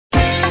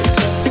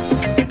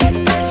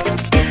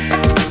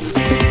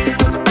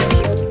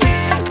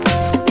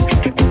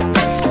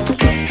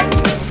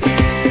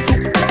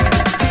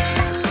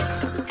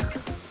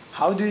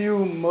do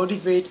you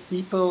motivate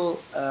people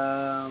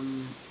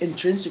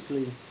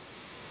intrinsically?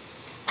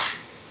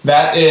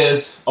 That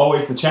is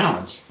always the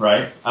challenge,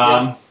 right?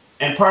 Yeah.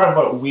 And part of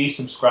what we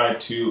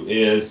subscribe to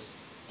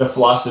is the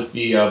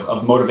philosophy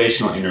of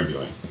motivational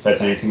interviewing. If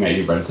that's anything that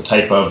you've read, it's a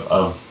type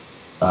of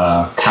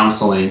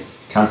counseling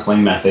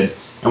method.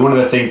 And one of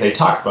the things they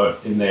talk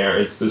about in there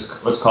is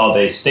this what's called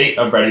a state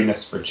of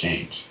readiness for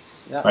change,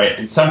 Yeah. right?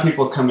 And some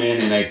people come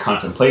in a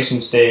contemplation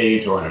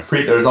stage or in a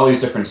there's all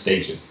these different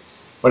stages.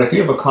 But if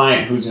you have a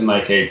client who's in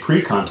like a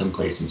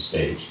pre-contemplation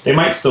stage, they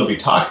might still be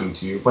talking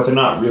to you, but they're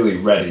not really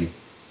ready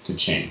to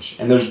change.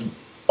 And there's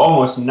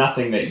almost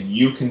nothing that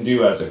you can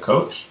do as a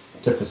coach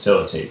to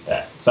facilitate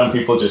that. Some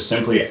people just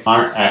simply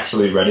aren't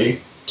actually ready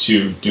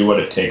to do what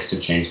it takes to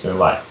change their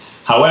life.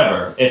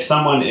 However, if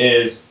someone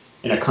is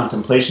in a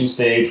contemplation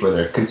stage where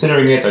they're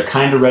considering it, they're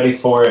kind of ready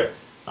for it,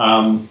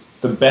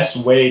 the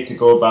best way to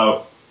go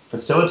about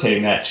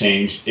facilitating that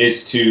change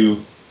is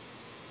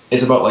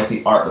about like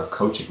the art of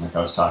coaching, like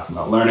I was talking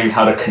about, learning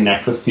how to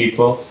connect with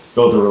people,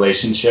 build a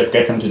relationship,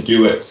 get them to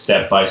do it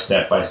step by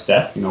step by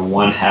step,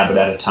 one habit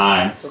at a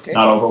time, Okay.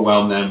 not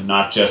overwhelm them,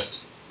 not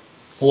just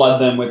flood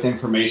them with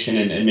information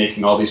and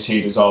making all these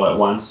changes all at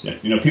once.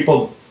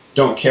 People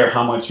don't care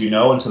how much you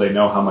know until they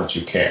know how much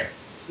you care.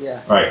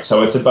 Yeah. Right.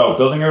 So it's about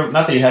building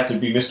not that you have to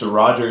be Mr.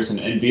 Rogers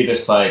and be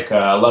this like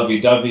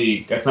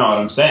lovey-dovey. That's not what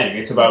I'm saying.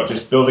 It's about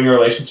just building a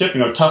relationship.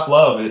 Tough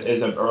love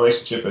is a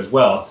relationship as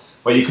well.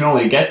 But you can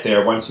only get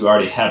there once you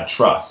already have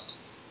trust,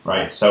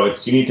 right? So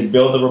you need to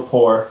build a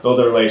rapport, build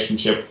a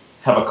relationship,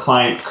 have a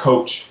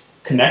client-coach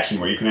connection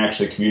where you can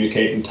actually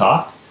communicate and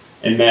talk,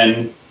 and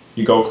then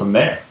you go from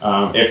there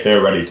if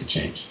they're ready to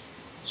change.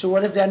 So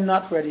what if they're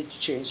not ready to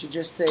change? You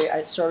just say,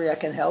 sorry, I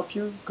can help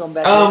you, come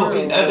back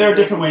later? There are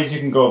different ways you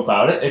can go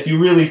about it. If you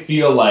really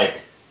feel like,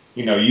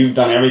 you've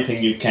done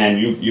everything you can,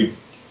 you've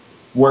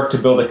worked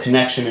to build a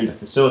connection and to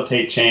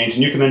facilitate change,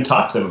 and you can then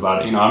talk to them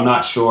about it. I'm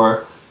not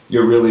sure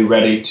you're really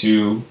ready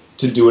to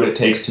do what it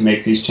takes to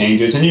make these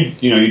changes, and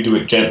you do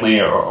it gently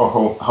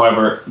or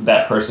however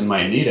that person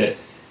might need it,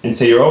 and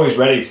so you're always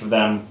ready for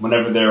them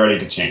whenever they're ready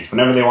to change,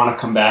 whenever they want to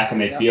come back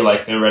and they feel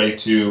like they're ready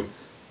to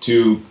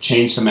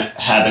change some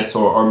habits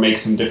or make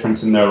some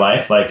difference in their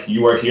life. Like,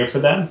 you are here for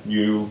them.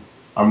 You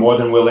are more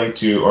than willing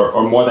to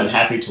or more than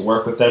happy to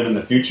work with them in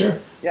the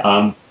future.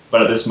 Yeah.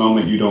 But at this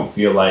moment you don't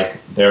feel like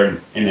they're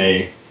in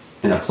a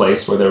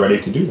place where they're ready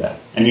to do that,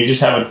 and you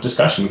just have a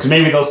discussion, because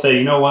maybe they'll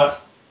say,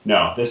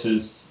 no, this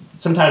is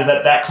sometimes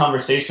that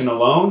conversation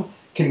alone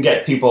can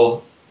get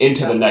people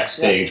into the next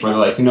stage where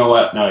they're like,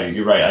 no,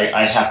 you're right.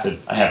 I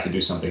have to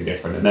do something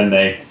different. And then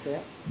they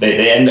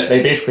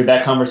basically,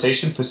 that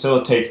conversation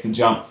facilitates the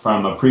jump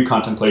from a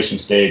pre-contemplation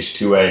stage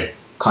to a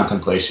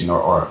contemplation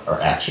or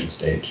action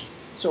stage.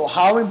 So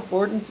how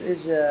important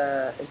is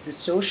the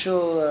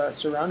social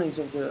surroundings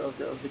of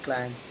the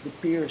client, the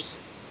peers?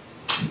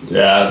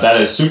 Yeah,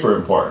 that is super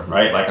important,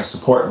 right? Like a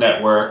support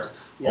network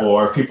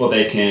or people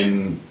they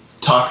can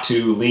talk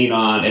to, lean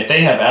on. If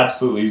they have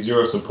absolutely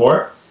zero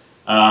support,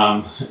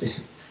 as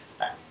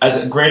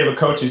great of a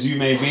coach as you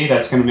may be,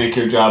 that's going to make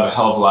your job a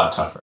hell of a lot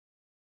tougher.